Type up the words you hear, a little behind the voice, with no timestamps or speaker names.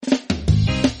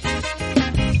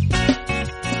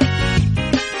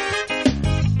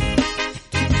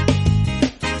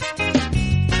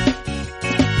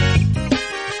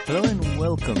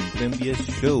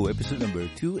Show, episode number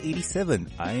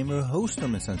 287. I am your host,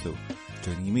 Norman Sanso.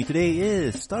 Joining me today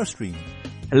is Starstream.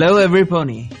 Hello,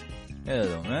 everybody.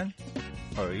 Hello, man.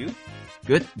 How are you?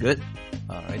 Good.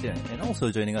 Alright then. And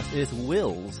also joining us is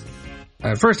Wills.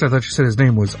 At first I thought you said his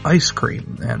name was Ice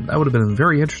Cream, and that would have been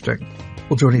very interesting.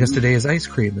 Well, joining us today is Ice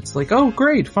Cream. It's like, oh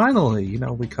great, finally,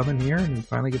 we come in here and we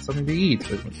finally get something to eat.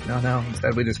 But no,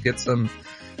 instead we just get some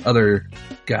other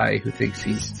guy who thinks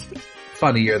he's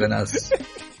funnier than us.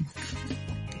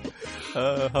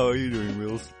 How are you doing,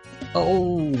 Wills?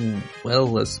 Oh,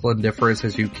 well, as splendiferous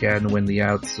as you can when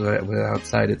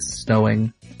outside it's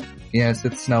snowing. Yes,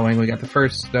 it's snowing. We got the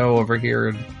first snow over here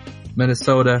in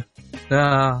Minnesota.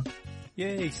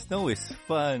 Yay, snow is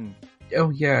fun. Oh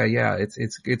yeah,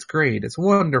 it's great. It's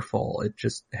wonderful. It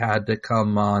just had to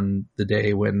come on the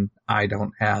day when I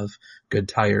don't have good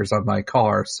tires on my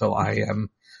car, so I am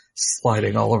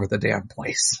sliding all over the damn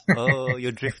place. Oh,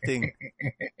 you're drifting.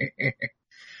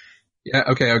 Yeah,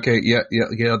 okay, yeah,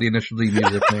 the initial D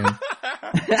music, man.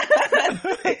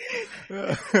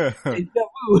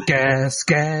 Gas,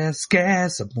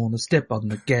 I'm gonna step on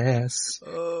the gas.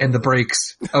 And the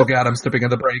brakes. Oh god, I'm stepping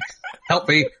on the brakes. Help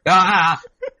me! Ah!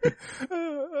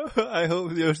 I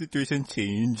hope your situation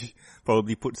change.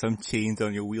 Probably put some chains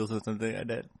on your wheels or something like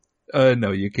that.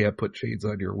 No, you can't put chains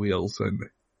on your wheels and...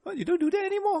 What, you don't do that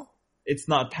anymore? It's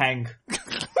not tank.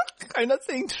 I'm not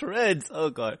saying treads. Oh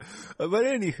god. But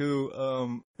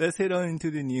anywho, let's head on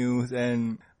into the news.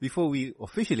 And before we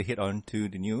officially head on to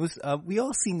the news, we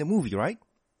all seen the movie, right?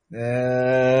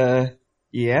 Yeah.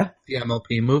 The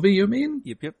MLP movie, you mean?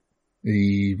 Yep.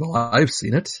 Well, I've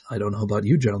seen it. I don't know about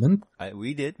you, gentlemen.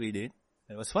 We did. It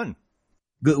was fun.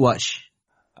 Good watch.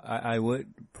 I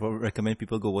would recommend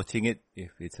people go watching it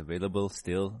if it's available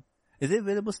still. Is it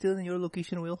available still in your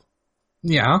location, Will?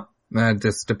 Yeah. That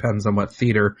just depends on what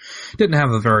theater. Didn't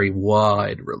have a very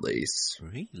wide release.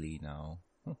 Really now?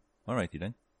 Oh, alrighty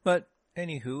then. But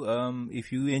anywho,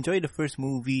 if you enjoyed the first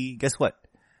movie, guess what?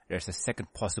 There's a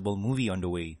second possible movie on the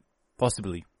way.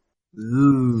 Possibly.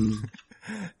 Ooh.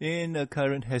 In a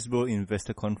current Hasbro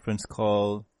investor conference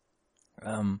call,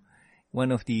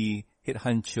 one of the head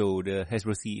honcho, the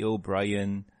Hasbro CEO,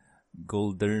 Brian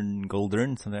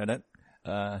Goldern, something like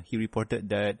that, he reported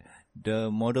that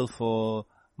the model for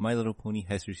My Little Pony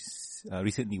has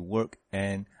recently worked,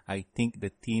 and I think the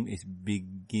team is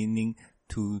beginning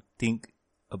to think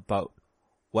about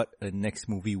what a next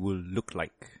movie will look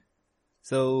like.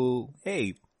 So,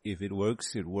 hey, if it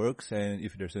works, it works, and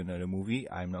if there's another movie,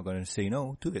 I'm not gonna say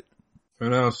no to it. Who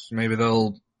knows? Maybe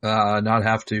they'll not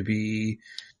have to be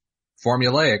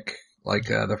formulaic like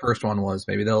the first one was.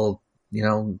 Maybe they'll,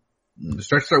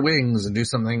 stretch their wings and do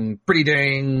something pretty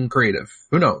dang creative.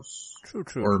 Who knows?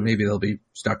 True. Or maybe they'll be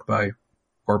stuck by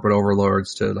corporate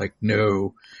overlords to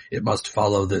no, it must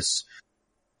follow this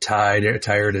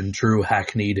tired and true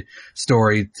hackneyed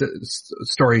story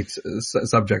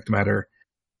subject matter.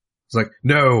 It's like,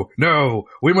 no,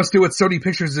 we must do what Sony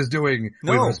Pictures is doing.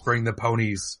 No. We must bring the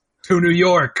ponies to New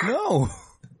York. No!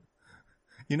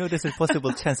 There's a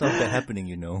possible chance of that happening,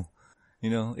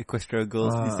 Equestria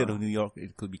Girls, instead of New York,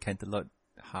 it could be Canterlot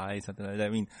High, something like that. I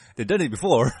mean, they've done it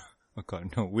before. Oh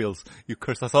god, no, Wills, you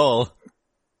curse us all.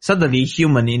 Suddenly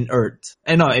human in Earth.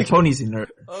 No, ponies in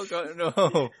Earth. Oh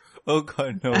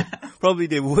god, no. Probably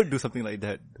they would do something like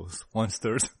that, those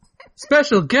monsters.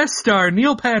 Special guest star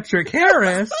Neil Patrick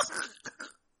Harris.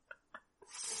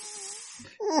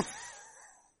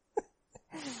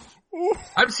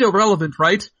 I'm still relevant,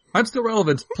 right? I'm still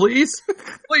relevant. Please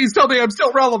tell me I'm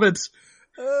still relevant.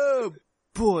 Oh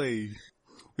boy.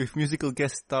 With musical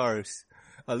guest stars.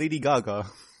 Lady Gaga.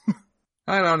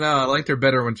 I don't know. I liked her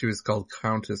better when she was called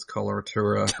Countess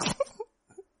Coloratura.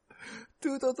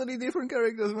 Two totally different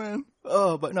characters, man.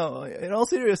 Oh, but no, in all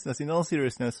seriousness,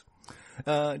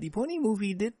 the Pony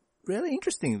movie did really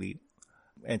interestingly.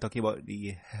 And talking about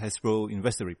the Hasbro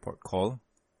investor report call,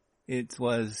 it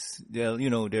was,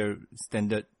 their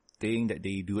standard thing that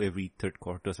they do every third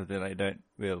quarter, something like that,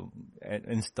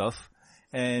 and stuff.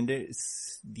 And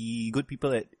the good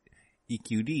people at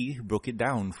EQD broke it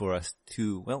down for us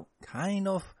to, kind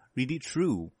of read it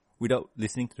through without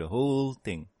listening to the whole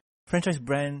thing. Franchise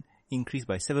brand increased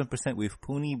by 7% with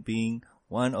Pony being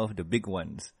one of the big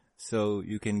ones. So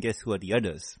you can guess who are the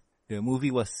others. The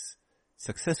movie was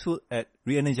successful at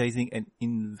re-energizing and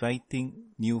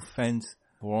inviting new fans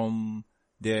from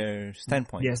their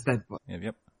standpoint. Yes, standpoint.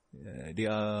 Yep. They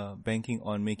are banking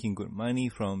on making good money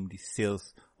from the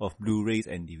sales of Blu-rays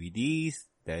and DVDs.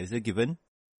 That is a given.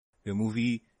 The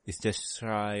movie is just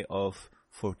shy of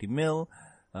 40 mil.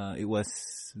 It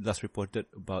was last reported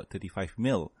about 35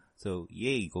 mil. So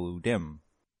yay, go them.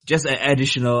 just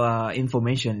additional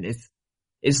information.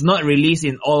 It's not released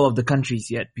in all of the countries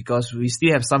yet because we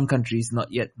still have some countries not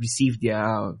yet received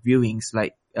their viewings,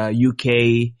 like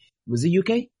UK. Was it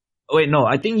UK? Oh wait, no,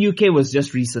 I think UK was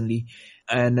just recently.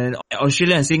 And then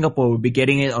Australia and Singapore will be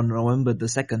getting it on November the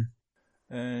 2nd.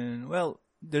 And well,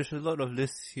 there's a lot of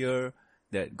lists here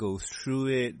that goes through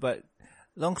it, but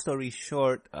long story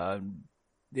short,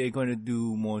 they're going to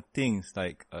do more things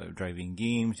like driving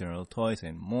games, general toys,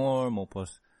 and more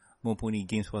pony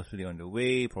games possibly on the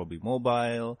way, probably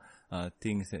mobile,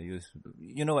 things that use,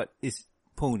 you know what, it's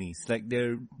ponies. Like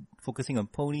they're focusing on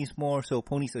ponies more, so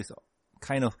ponies is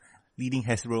kind of leading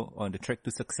Hasbro on the track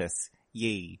to success.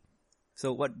 Yay.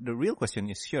 So what the real question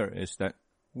is here is that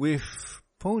with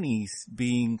ponies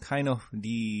being kind of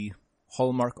the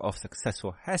hallmark of success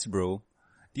for Hasbro,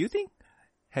 do you think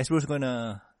Hasbro's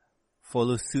gonna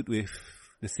follow suit with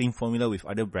the same formula with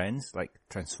other brands like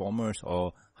Transformers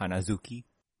or Hanazuki?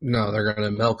 No, they're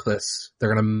gonna milk this. They're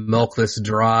gonna milk this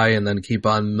dry and then keep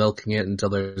on milking it until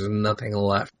there's nothing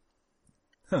left.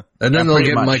 Huh. And then they'll pretty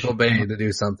get much. Michael Bay to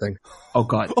do something. Oh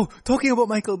god. Oh, talking about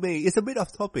Michael Bay, it's a bit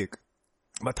off topic.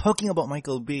 But talking about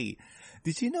Michael Bay,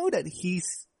 did you know that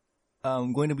he's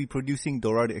going to be producing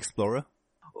Dora the Explorer?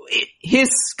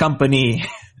 His company.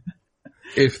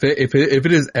 If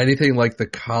it is anything like the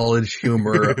college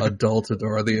humor adult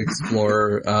Dora the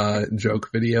Explorer joke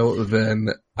video, then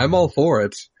I'm all for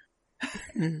it.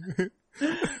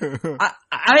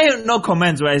 I have no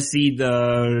comments when I see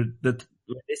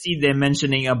when I see them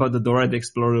mentioning about the Dora the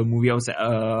Explorer movie. I was like,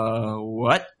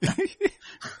 what?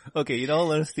 Okay, in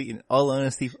all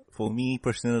honesty, for me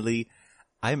personally,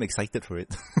 I'm excited for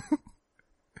it.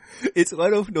 It's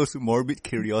one of those morbid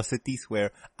curiosities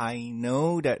where I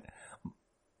know that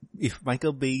if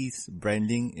Michael Bay's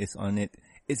branding is on it,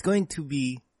 it's going to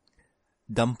be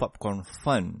dumb popcorn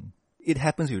fun. It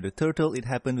happens with the Turtle, it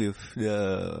happened with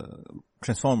the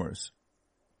Transformers.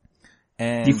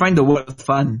 And Define the word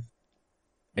fun.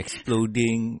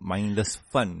 Exploding, mindless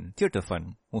fun. Theater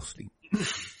fun, mostly.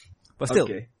 But still,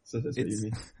 Okay, so that's what you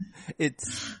mean.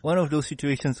 it's one of those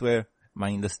situations where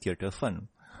mindless theater fun.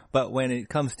 But when it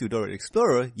comes to Dora the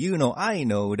Explorer, I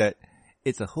know that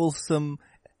it's a wholesome,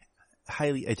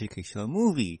 highly educational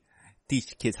movie.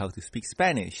 Teach kids how to speak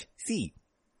Spanish. See.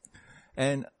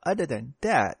 And other than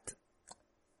that,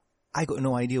 I got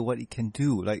no idea what it can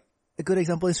do. Like, a good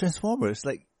example is Transformers.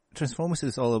 Like, Transformers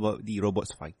is all about the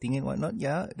robots fighting and whatnot.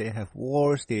 Yeah, they have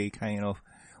wars. They kind of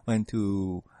went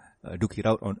to duke it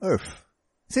out on Earth.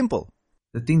 Simple.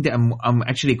 The thing that I'm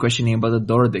actually questioning about the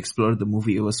Dora the Explorer, the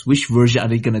movie, it was which version are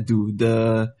they gonna do?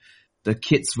 The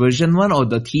kids version one or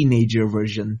the teenager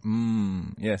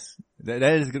version? Yes. That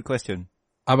is a good question.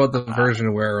 How about the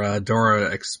version where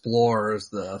Dora explores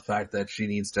the fact that she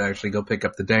needs to actually go pick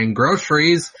up the dang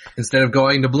groceries instead of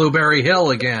going to Blueberry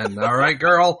Hill again? All right,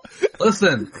 girl?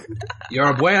 Listen,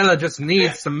 your abuela just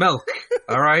needs some milk.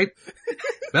 All right?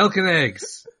 Milk and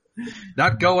eggs.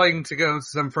 Not going to go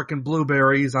some frickin'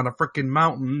 blueberries on a frickin'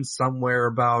 mountain somewhere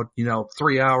about,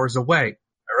 3 hours away.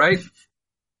 All right?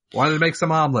 Wanted to make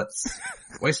some omelets.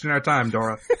 Wasting our time,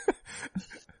 Dora.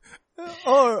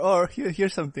 Or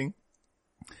here's something.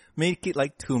 Make it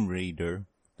like Tomb Raider.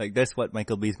 Like, that's what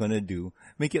Michael Bay's gonna do.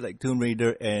 Make it like Tomb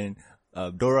Raider, and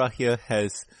Dora here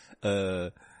has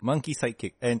a monkey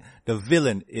sidekick, and the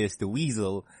villain is the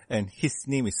Weasel, and his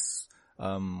name is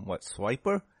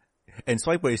Swiper? And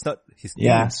Swiper is not his name.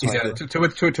 Yeah, Yeah,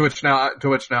 to which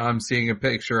now I'm seeing a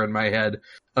picture in my head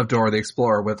of Dora the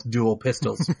Explorer with dual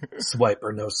pistols.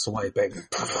 Swiper, no swiping.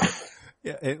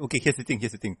 Yeah, okay, here's the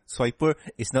thing. Swiper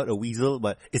is not a weasel,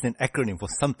 but it's an acronym for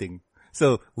something.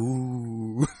 So,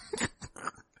 ooh.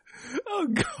 Oh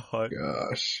god.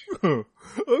 Gosh.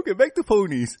 Okay, back to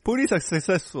ponies. Ponies are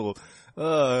successful.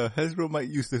 Hasbro might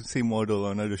use the same model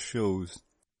on other shows.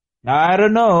 I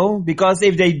don't know, because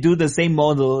if they do the same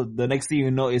model, the next thing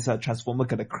you know is a Transformer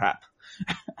kind of crap.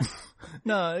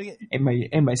 No,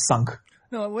 Am I sunk?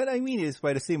 no, what I mean is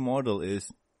by the same model is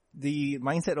the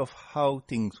mindset of how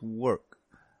things work.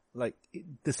 Like,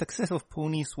 the success of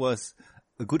ponies was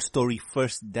a good story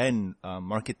first, then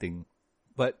marketing.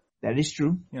 But That is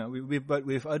true. but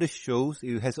with other shows,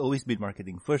 it has always been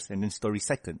marketing first and then story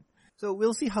second. So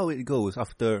we'll see how it goes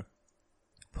after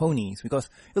ponies, because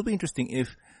it'll be interesting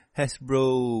if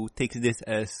Hasbro takes this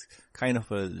as kind of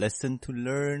a lesson to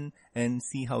learn and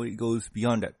see how it goes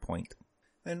beyond that point.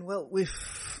 And well, with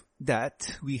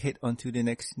that, we head on to the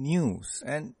next news.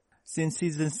 And since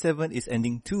season 7 is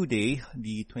ending today,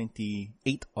 the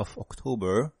 28th of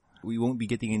October, we won't be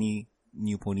getting any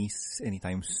new ponies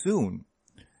anytime soon.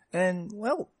 And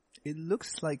well, it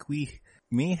looks like we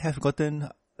may have gotten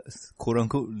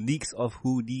quote-unquote leaks of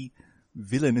who the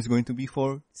villain is going to be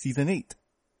for season 8.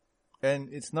 And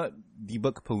it's not the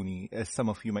Bug Pony, as some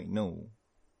of you might know.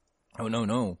 Oh,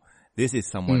 no. This is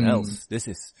someone else. This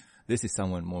is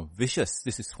someone more vicious.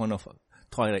 This is one of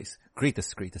Twilight's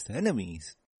greatest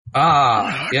enemies.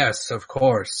 Ah, yes, of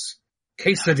course.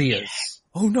 Quesadillas.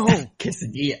 Oh no!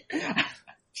 Quesadilla.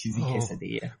 Cheesy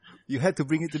quesadilla. You had to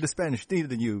bring it to the Spanish,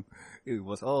 didn't you? It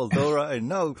was all Dora, and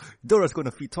now Dora's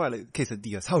gonna feed Twilight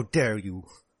quesadillas. How dare you?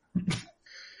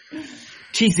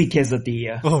 Cheesy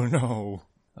quesadilla. Oh no.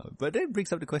 But that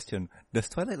brings up the question, does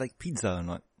Twilight like pizza or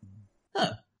not?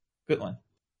 Huh. Good one.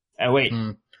 Wait.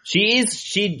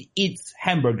 She eats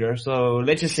hamburger, so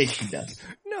let's just say she does.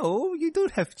 No, you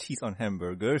don't have cheese on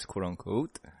hamburgers, quote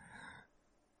unquote.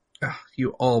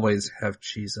 You always have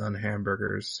cheese on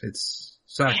hamburgers. It's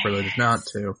sacrilege not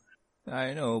to.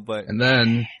 I know, but... And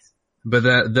then,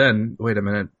 wait a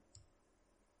minute.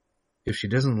 If she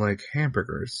doesn't like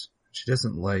hamburgers, she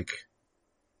doesn't like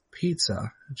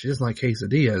pizza, she doesn't like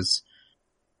quesadillas,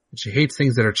 and she hates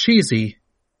things that are cheesy,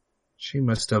 she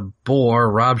must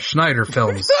abhor Rob Schneider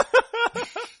films.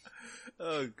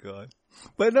 Oh god.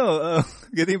 But no,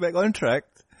 getting back on track,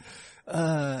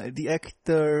 the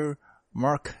actor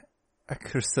Mark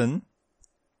Ackerson,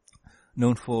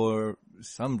 known for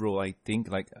some role, I think,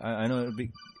 like, I know a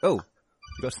big, you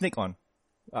got Snake on.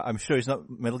 I'm sure it's not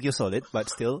Metal Gear Solid, but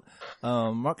still.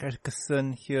 Mark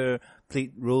Ackerson here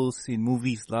played roles in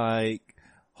movies like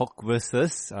Hawk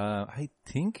vs. I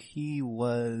think he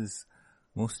was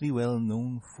mostly well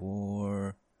known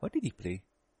for, what did he play?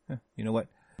 You know what?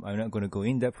 I'm not going to go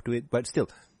in depth to it, but still,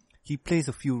 he plays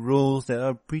a few roles that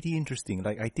are pretty interesting.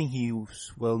 Like, I think he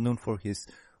was well known for his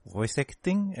voice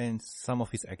acting and some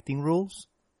of his acting roles.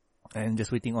 And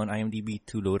just waiting on IMDb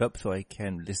to load up so I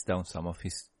can list down some of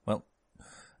his,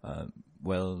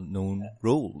 well-known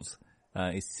roles.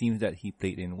 It seems that he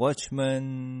played in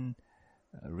Watchmen,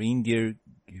 Reindeer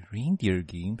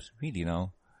Games, really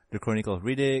now, The Chronicle of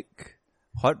Riddick,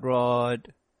 Hot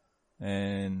Rod,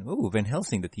 and Van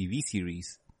Helsing, the TV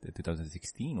series, the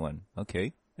 2016 one.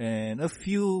 Okay, and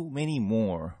many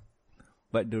more.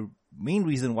 But the main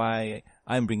reason why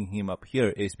I'm bringing him up here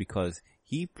is because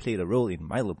he played a role in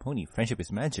My Little Pony: Friendship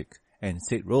is Magic, and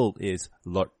said role is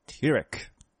Lord Tyrek.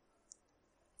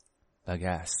 A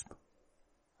gasp.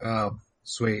 Oh,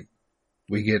 sweet.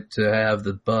 We get to have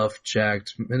the buff,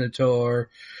 jacked Minotaur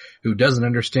who doesn't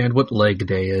understand what leg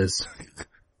day is.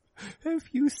 Have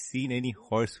you seen any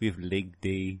horse with leg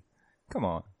day? Come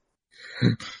on.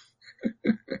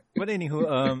 But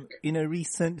anywho, in a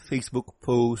recent Facebook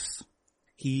post,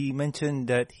 he mentioned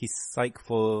that he's psyched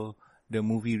for the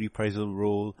movie reprisal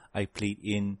role I played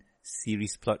in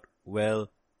series plot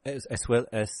as well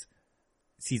as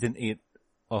season 8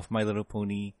 of My Little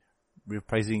Pony,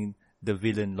 reprising the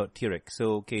villain Lord Tyrek.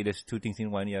 So, okay, there's two things in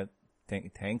one. Yeah,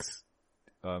 thanks.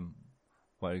 What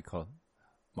do you call?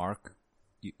 Mark?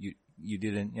 You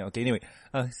didn't, yeah, okay, anyway.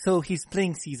 So he's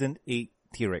playing season 8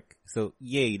 Tyrek. So,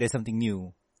 yay, there's something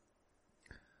new.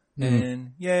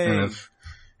 And, yay.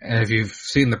 And if you've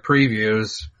seen the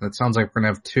previews, it sounds like we're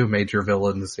gonna have two major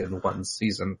villains in one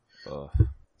season.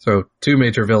 So, two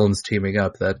major villains teaming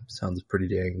up, that sounds pretty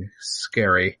dang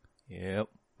scary. Yep.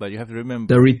 But you have to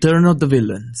remember. The return of the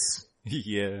villains.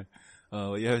 Yeah.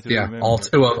 You have to remember. All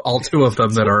two of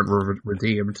them that aren't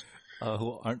redeemed.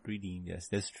 Who aren't redeemed, yes,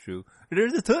 that's true.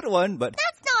 There's a third one, but...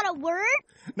 That's not a word!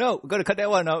 No, we gotta cut that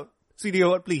one out. Sweetie,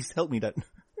 what? Please, help me that.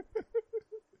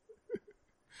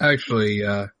 Actually,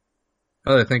 now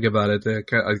that I think about it,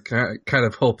 I kind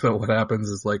of hope that what happens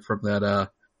is like from that,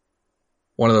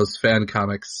 one of those fan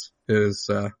comics is,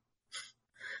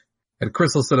 and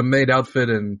Crystal's in a maid outfit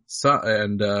and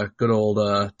good old,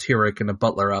 Tyrek in a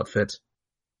butler outfit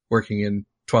working in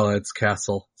Twilight's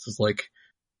castle. This is like,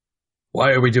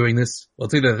 why are we doing this? Well,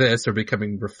 it's either this or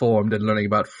becoming reformed and learning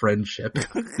about friendship.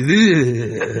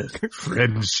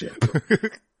 Friendship.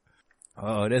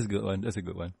 Oh, that's a good one. That's a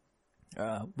good one.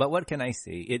 But what can I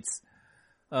say? It's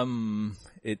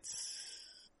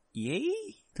yay?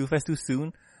 Too fast, too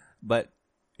soon. But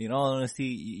in all honesty,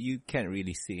 you can't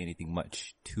really say anything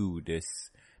much to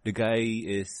this. The guy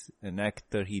is an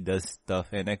actor. He does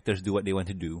stuff, and actors do what they want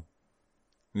to do.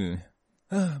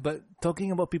 But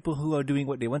talking about people who are doing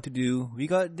what they want to do, we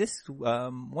got this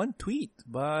one tweet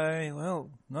by,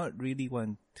 well, not really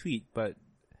one tweet, but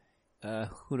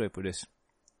who do I put this?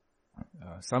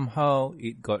 Somehow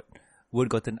word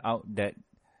gotten out that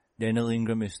Daniel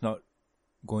Ingram is not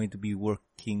going to be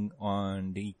working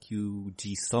on the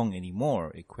EQG song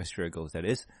anymore, Equestria Girls, that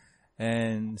is.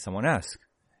 And someone asked.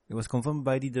 It was confirmed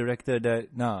by the director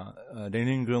that,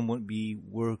 Daniel Ingram won't be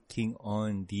working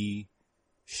on the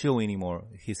show anymore.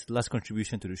 His last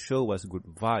contribution to the show was Good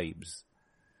Vibes.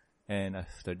 And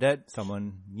after that,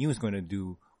 someone new is going to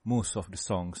do most of the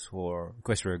songs for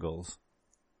Equestria Girls.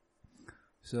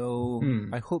 So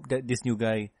I hope that this new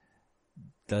guy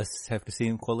does have the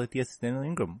same quality as Daniel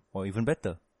Ingram, or even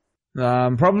better.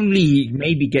 Probably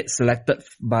maybe get selected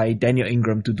by Daniel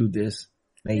Ingram to do this.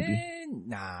 Maybe.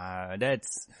 Nah,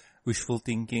 that's wishful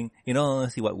thinking. In all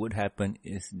honesty, what would happen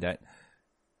is that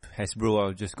Hasbro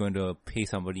are just going to pay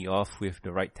somebody off with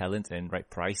the right talent and right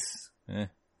price.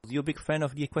 You a big fan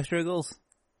of the Equestria Girls?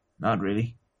 Not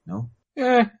really. No.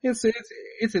 Yeah, it's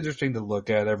interesting to look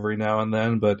at every now and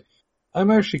then, but I'm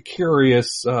actually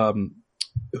curious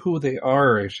who they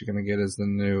are actually going to get as the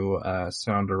new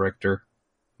sound director.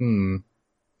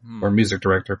 Or music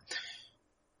director.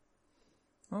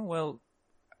 Oh, well,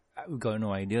 I've got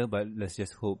no idea, but let's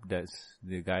just hope that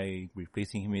the guy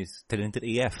replacing him is talented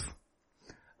AF.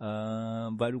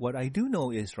 But what I do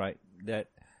know is, right, that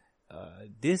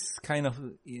this kind of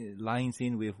lines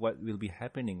in with what will be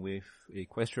happening with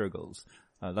Equestria Girls.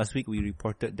 Last week we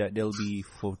reported that there'll be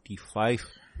 45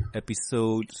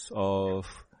 episodes of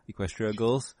Equestria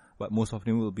Girls, but most of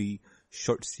them will be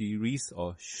short series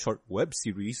or short web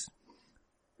series.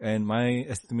 And my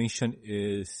estimation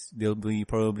is they'll be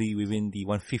probably within the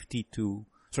 130 to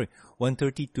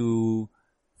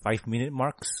 5-minute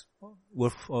marks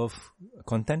worth of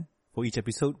content for each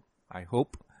episode, I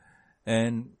hope.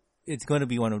 And it's going to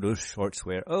be one of those shorts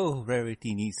where,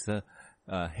 Rarity needs a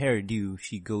hairdo,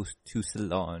 she goes to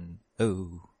salon.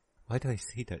 Oh, why did I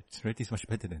say that? Rarity's much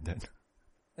better than that.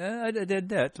 Other than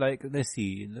that, let's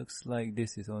see, it looks like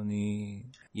this is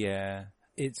only,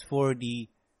 it's for the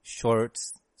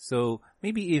shorts. So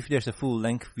maybe if there's a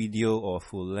full-length video or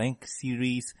full-length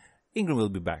series, Ingram will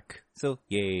be back. So,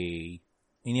 yay.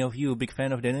 Any of you a big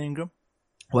fan of Daniel Ingram?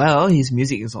 Well, his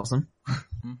music is awesome.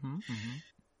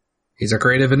 He's a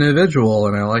creative individual,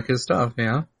 and I like his stuff,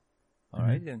 yeah.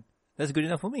 Alright then. That's good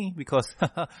enough for me, because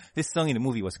his song in the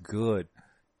movie was good.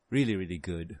 Really, really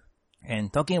good.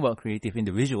 And talking about creative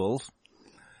individuals,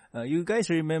 you guys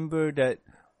remember that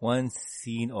one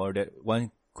scene or that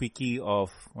one quickie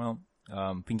of,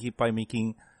 Pinkie Pie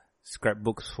making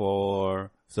scrapbooks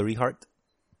for Story Heart?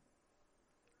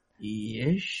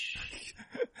 Yes.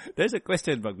 There's a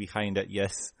question mark behind that,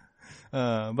 yes.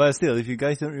 But still, if you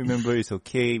guys don't remember, it's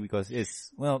okay because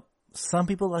it's, some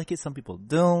people like it, some people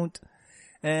don't.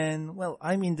 And,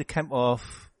 I'm in the camp of,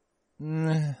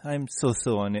 I'm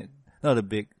so-so on it. Not a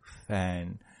big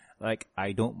fan.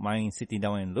 I don't mind sitting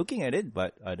down and looking at it,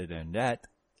 but other than that,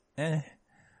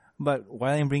 But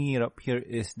why I'm bringing it up here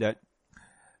is that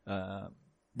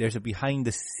there's a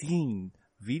behind-the-scene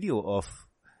video of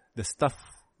the staff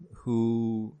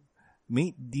who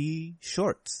made the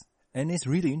shorts, and it's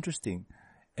really interesting.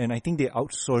 And I think they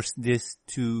outsourced this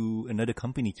to another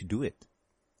company to do it.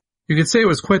 You could say it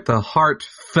was quite the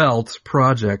heartfelt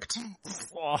project.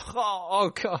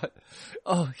 Oh God.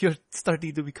 Oh, you're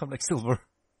starting to become like Silver.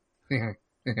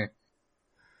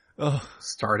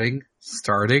 Starting?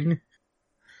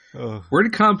 Oh. We're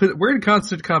in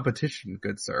constant competition,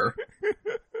 good sir.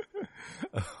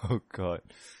 Oh God.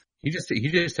 He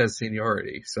just has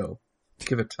seniority, so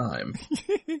give it time.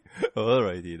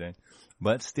 Alrighty then.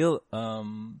 But still,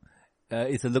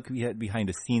 it's a look we had behind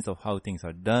the scenes of how things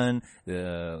are done,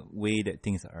 the way that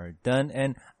things are done,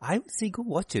 and I would say go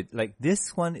watch it.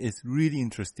 This one is really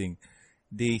interesting.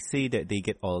 They say that they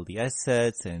get all the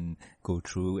assets and go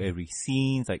through every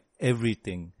scene,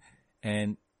 everything.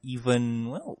 And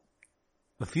even,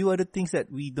 a few other things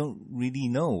that we don't really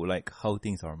know, like how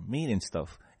things are made and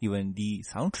stuff, even the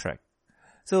soundtrack.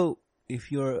 So,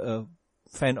 if you're a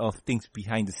fan of things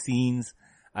behind the scenes,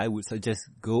 I would suggest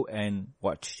go and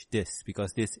watch this,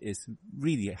 because this is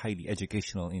really highly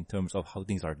educational in terms of how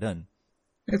things are done.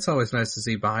 It's always nice to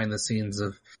see behind the scenes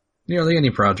of nearly any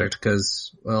project,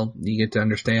 because, you get to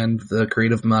understand the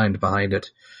creative mind behind it,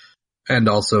 and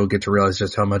also get to realize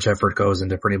just how much effort goes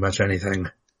into pretty much anything.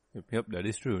 Yep, that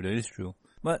is true.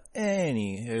 But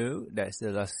anywho, that's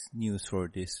the last news for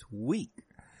this week.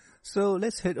 So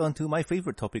let's head on to my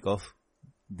favorite topic of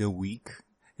the week,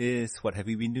 is what have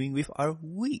we been doing with our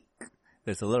week?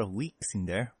 There's a lot of weeks in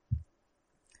there.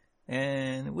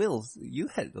 And Will, you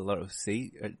had a lot of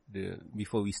say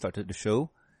before we started the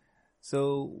show.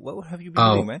 So what have you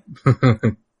been doing, man?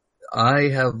 I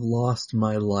have lost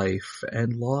my life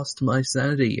and lost my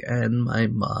sanity and my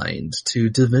mind to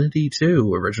Divinity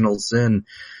 2 Original Sin.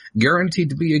 Guaranteed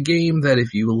to be a game that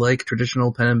if you like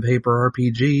traditional pen and paper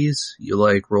RPGs, you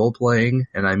like role-playing,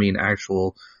 and I mean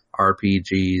actual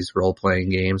RPGs, role-playing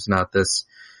games, not this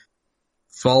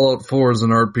Fallout 4 is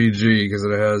an RPG because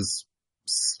it has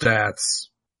stats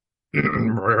But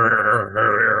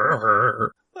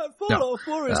Fallout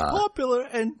 4 is popular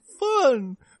and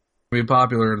fun. Be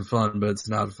popular and fun, but it's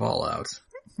not Fallout.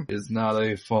 It's not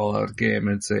a Fallout game.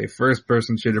 It's a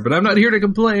first-person shooter. But I'm not here to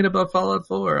complain about Fallout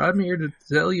 4. I'm here to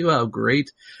tell you how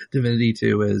great Divinity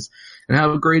 2 is. And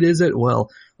how great is it? Well,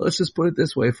 let's just put it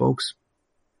this way, folks.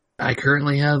 I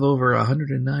currently have over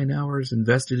 109 hours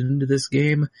invested into this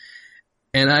game,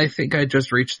 and I think I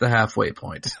just reached the halfway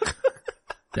point.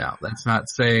 Now, that's not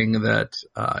saying that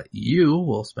you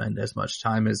will spend as much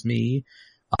time as me,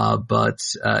 but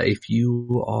if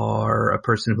you are a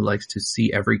person who likes to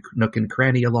see every nook and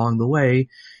cranny along the way,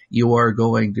 you are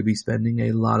going to be spending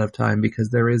a lot of time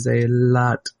because there is a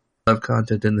lot of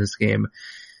content in this game.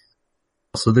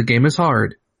 Also, the game is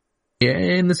hard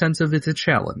in the sense of it's a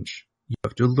challenge. You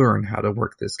have to learn how to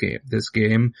work this game. This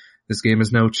game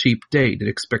is no cheap date. It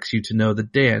expects you to know the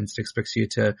dance. It expects you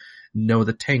to know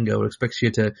the tango. It expects you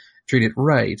to treat it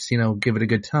right, give it a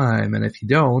good time. And if you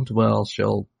don't, well,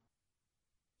 she'll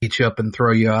beat you up and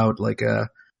throw you out like a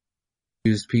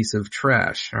used piece of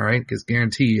trash, alright? Because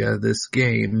guarantee you, this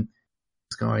game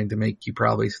is going to make you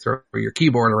probably throw your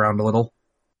keyboard around a little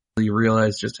until you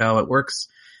realize just how it works.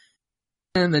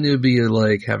 And then it would be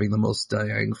like having the most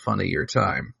dang fun of your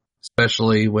time.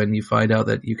 Especially when you find out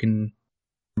that you can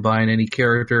combine any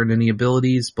character and any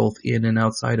abilities both in and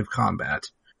outside of combat.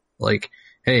 Like,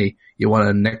 hey, you want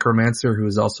a necromancer who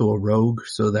is also a rogue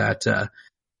so that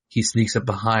he sneaks up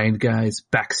behind guys,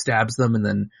 backstabs them, and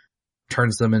then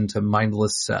turns them into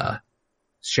mindless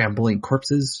shambling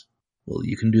corpses? Well,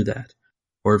 you can do that.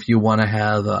 Or if you want to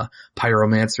have a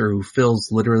pyromancer who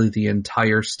fills literally the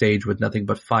entire stage with nothing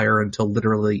but fire until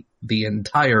literally the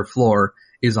entire floor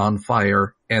is on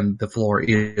fire and the floor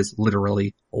is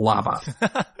literally lava.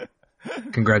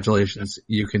 Congratulations,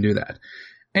 you can do that.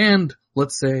 And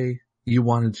let's say you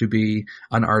wanted to be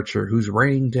an archer who's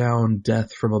raining down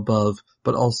death from above,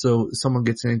 but also someone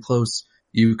gets in close,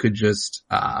 you could just,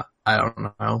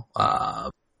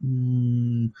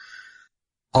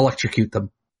 electrocute them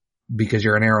because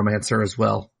you're an arrowmancer as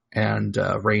well and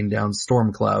rain down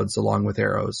storm clouds along with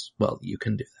arrows. Well, you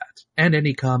can do that. And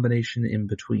any combination in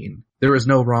between. There is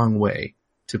no wrong way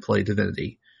to play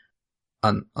Divinity.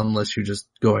 Unless you're just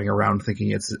going around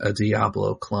thinking it's a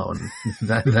Diablo clone.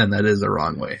 Then that is a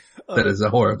wrong way. That is a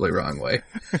horribly wrong way.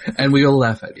 And we will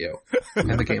laugh at you.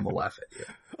 And the game will laugh at you.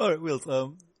 Alright, Wills,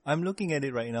 I'm looking at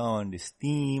it right now on the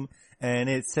Steam, and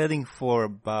it's selling for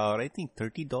about, I think,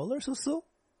 $30 or so?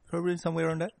 Probably somewhere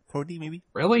around that. 40 maybe?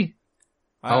 Really?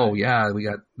 Oh yeah,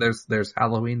 there's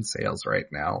Halloween sales right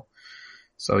now.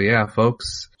 So yeah,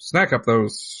 folks, snack up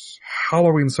those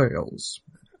Halloween sales.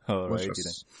 Alright,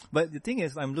 but the thing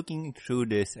is, I'm looking through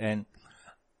this and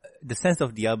the sense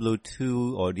of Diablo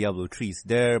 2 or Diablo 3 is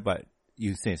there, but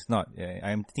you say it's not.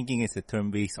 I'm thinking it's a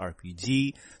turn-based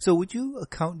RPG. So would you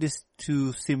account this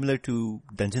to similar to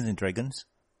Dungeons and Dragons?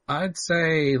 I'd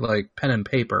say like pen and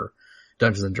paper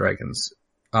Dungeons and Dragons.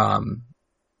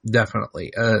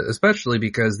 Definitely. Especially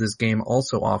because this game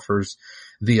also offers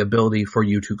the ability for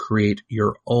you to create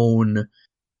your own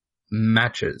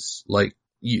matches. Like,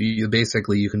 you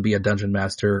basically, you can be a dungeon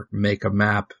master, make a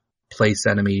map, place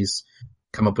enemies,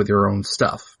 come up with your own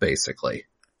stuff, basically.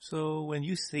 So when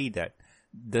you say that,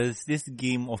 does this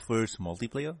game offers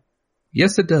multiplayer?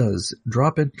 Yes, it does.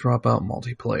 Drop in, drop out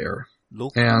multiplayer.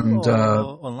 Local and,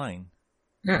 or online?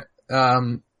 Yeah,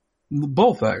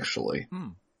 both actually. Hmm.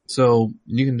 So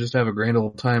you can just have a grand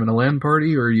old time in a LAN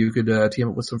party, or you could team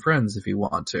up with some friends if you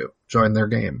want to. Join their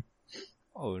game.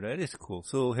 Oh, that is cool.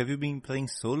 So have you been playing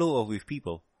solo or with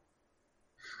people?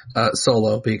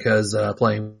 Solo, because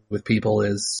playing with people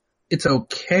it's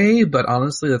okay, but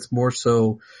honestly that's more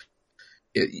so,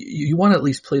 you want to at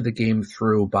least play the game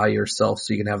through by yourself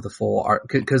so you can have the full art,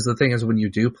 because the thing is when you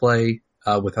do play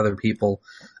with other people,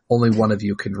 only one of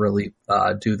you can really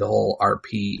do the whole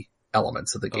RP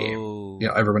elements of the game. Oh.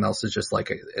 Everyone else is just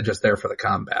just there for the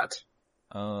combat.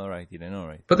 Alright, then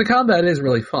alright. But the combat is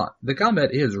really fun. The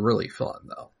combat is really fun,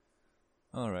 though.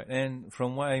 Alright, and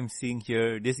from what I'm seeing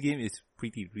here, this game is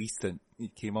pretty recent.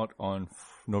 It came out on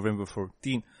November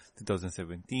 14,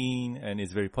 2017, and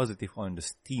is very positive on the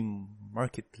Steam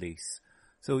marketplace.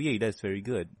 So yay, that's very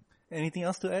good. Anything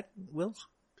else to add, Wills?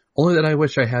 Only that I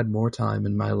wish I had more time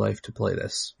in my life to play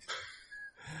this.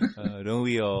 Don't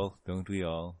we all?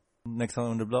 Next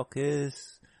on the block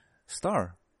is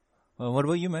Star. What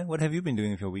about you, man? What have you been doing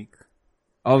with your week?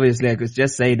 Obviously, I could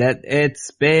just say that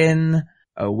it's been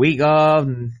a week of,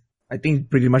 I think,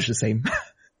 pretty much the same.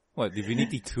 What,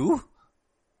 Divinity 2?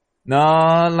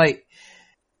 No,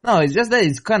 it's just that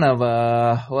it's kind of,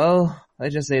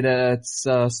 let's just say that it's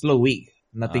a slow week.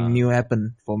 Nothing new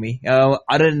happened for me.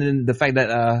 Other than the fact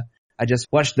that I just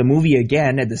watched the movie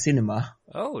again at the cinema.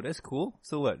 Oh, that's cool.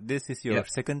 So what? This is your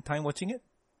second time watching it?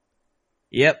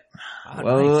 Yep.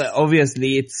 Nice.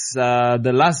 Obviously it's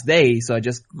the last day, so I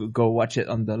just go watch it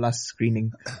on the last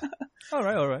screening. All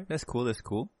right. That's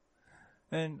cool.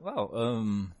 And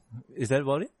wow, is that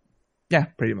about it? Yeah,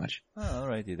 pretty much. Oh,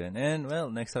 alrighty then. And well,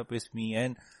 next up is me.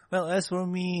 And well, as for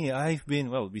me, I've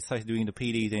been, besides doing the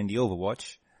Paydays and the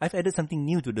Overwatch, I've added something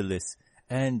new to the list.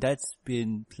 And that's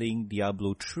been playing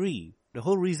Diablo 3. The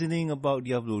whole reasoning about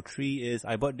Diablo 3 is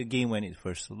I bought the game when it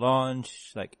first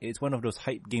launched. Like, it's one of those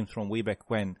hype games from way back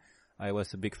when. I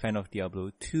was a big fan of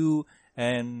Diablo 2.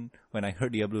 And when I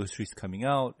heard Diablo 3 is coming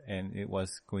out and it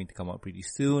was going to come out pretty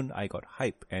soon, I got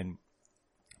hype and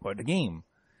bought the game.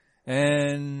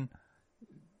 And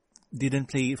didn't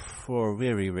play it for a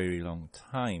very, very long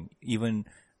time, even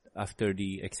after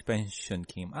the expansion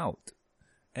came out.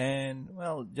 And,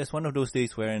 well, just one of those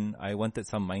days when I wanted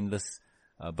some mindless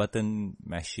button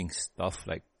mashing stuff,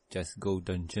 like just go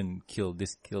dungeon, kill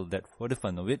this, kill that for the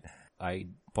fun of it. I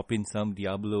pop in some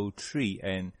Diablo 3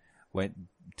 and went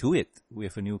to it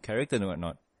with a new character and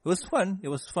whatnot. It was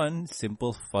fun,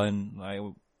 simple fun, like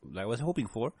I was hoping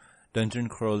for. Dungeon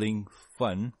crawling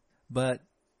fun. But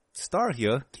Star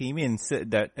here came in and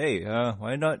said that, hey,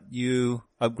 why not you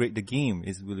upgrade the game?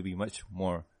 It will be much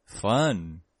more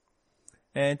fun.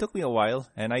 And it took me a while,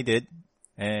 and I did.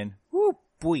 And, whoo,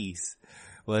 boys,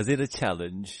 was it a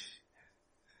challenge.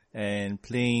 And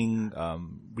playing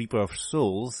Reaper of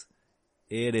Souls,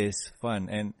 it is fun.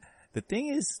 And the thing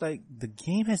is, like, the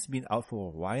game has been out for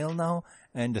a while now,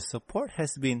 and the support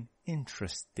has been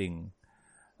interesting.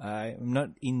 I'm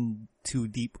not in too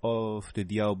deep of the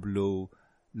Diablo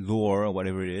lore or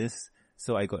whatever it is,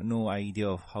 so I got no idea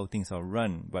of how things are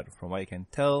run. But from what I can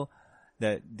tell,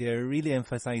 that they're really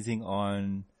emphasizing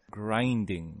on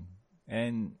grinding.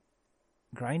 And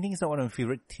grinding is not one of my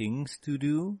favorite things to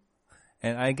do.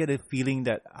 And I get a feeling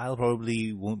that I'll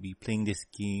probably won't be playing this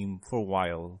game for a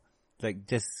while. Like,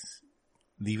 just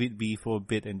leave it be for a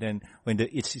bit, and then when the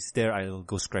itch is there, I'll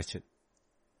go scratch it.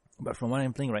 But from what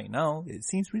I'm playing right now, it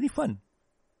seems really fun.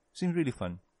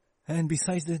 And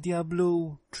besides the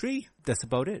Diablo 3, that's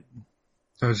about it.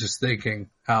 I was just thinking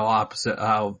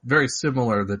how very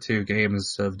similar the two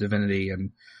games of Divinity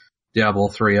and Diablo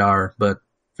 3 are, but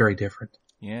very different.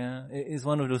 Yeah, it's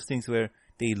one of those things where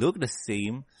they look the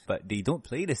same, but they don't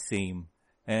play the same.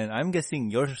 And I'm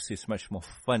guessing yours is much more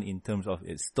fun in terms of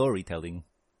its storytelling.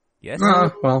 Yes?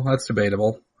 Well, that's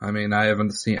debatable. I mean, I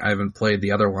haven't played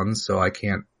the other ones, so I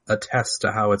can't attest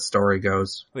to how its story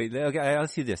goes. Wait, okay, I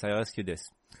ask you this.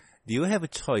 Do you have a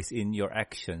choice in your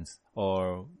actions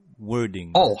or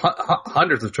wording? Oh,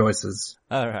 hundreds of choices.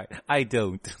 Alright, I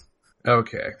don't.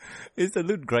 Okay. It's a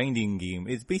loot grinding game.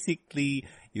 It's basically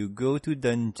you go to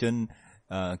dungeon,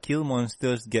 kill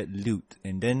monsters, get loot,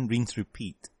 and then rinse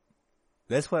repeat.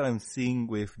 That's what I'm seeing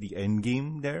with the end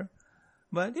game there.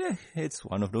 But yeah, it's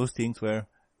one of those things where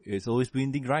it's always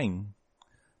been the grind.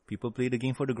 People play the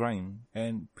game for the grind.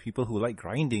 And people who like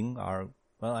grinding are,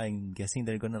 well, I'm guessing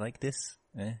they're gonna like this.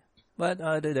 But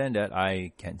other than that,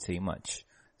 I can't say much.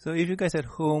 So if you guys at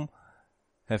home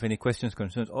have any questions,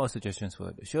 concerns, or suggestions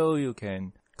for the show, you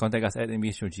can contact us at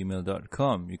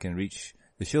mbsshow@gmail.com. You can reach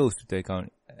the show's Twitter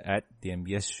account at the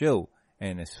MBS Show.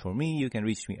 And as for me, you can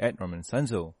reach me at Norman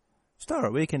Sanzo. Star,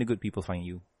 where can the good people find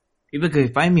you? People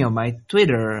can find me on my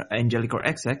Twitter,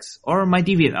 AngelicorXX, or my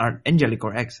DeviantArt,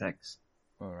 AngelicorXX.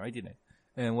 Alrighty then.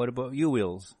 And what about you,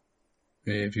 Wills?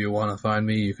 If you want to find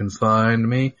me, you can find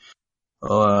me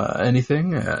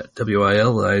anything at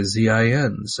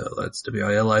WILIZIN. So that's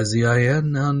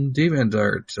WILIZIN on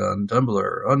DeviantArt, on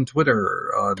Tumblr, on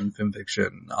Twitter, on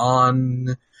FilmFiction,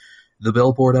 on the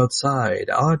billboard outside,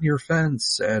 on your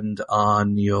fence, and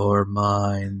on your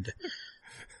mind.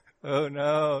 Oh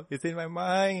no, it's in my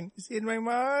mind.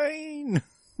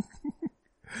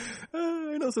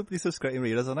 And also please subscribe and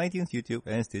rate us on iTunes, YouTube,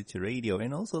 and Stitcher Radio,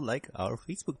 and also like our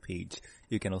Facebook page.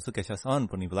 You can also catch us on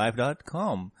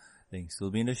ponyvilive.com. Links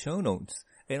will be in the show notes.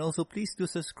 And also please do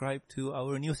subscribe to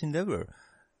our newest endeavor,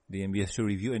 the MBS Show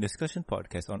Review and Discussion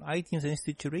Podcast on iTunes and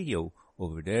Stitcher Radio.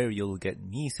 Over there you'll get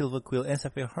me, Silver Quill, and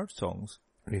Sapphire Heart Songs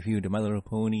review the My Little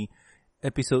Pony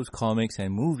episodes, comics,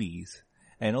 and movies.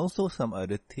 And also some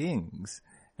other things.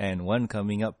 And one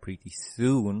coming up pretty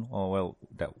soon,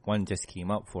 that one just came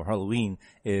up for Halloween,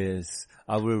 is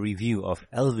our review of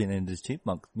Alvin and the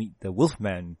Chipmunks Meet the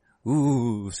Wolfman.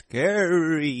 Ooh,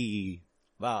 scary!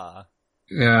 Bah.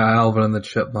 Yeah, Alvin and the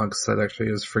Chipmunks, that actually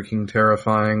is freaking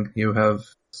terrifying. You have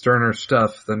sterner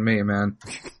stuff than me, man.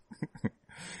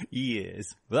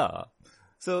 Yes, blah.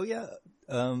 So yeah,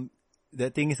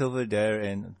 that thing is over there,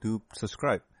 and do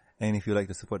subscribe. And if you like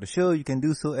to support the show, you can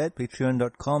do so at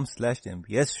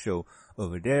patreon.com/MBS show.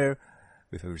 Over there,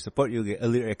 with every support, you'll get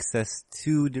earlier access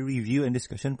to the review and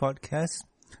discussion podcast,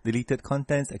 deleted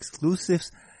contents,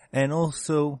 exclusives, and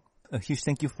also a huge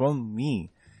thank you from me.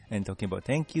 And talking about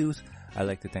thank yous, I'd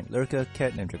like to thank Lurka,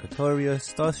 Cat, Nandracotoria,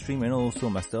 Starstream, and also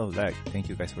Master of Lag. Thank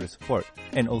you guys for the support.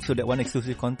 And also that one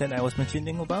exclusive content I was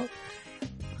mentioning about,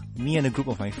 me and a group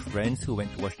of my friends who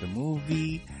went to watch the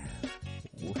movie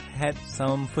had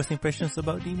some first impressions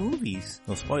about the movies.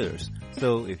 No spoilers.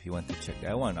 So if you want to check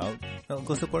that one out,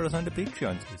 go support us on the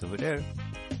Patreon. It's over there.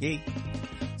 Yay.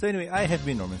 So anyway, I have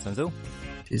been Norman Sanzo.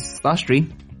 It's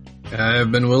Starstream.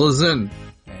 I've been Willison.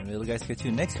 And we'll guys catch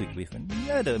you next week with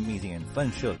another amazing and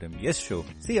fun show, the MBS show.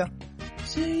 See ya!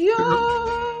 See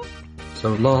ya!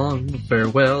 So long,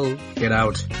 farewell, get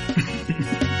out.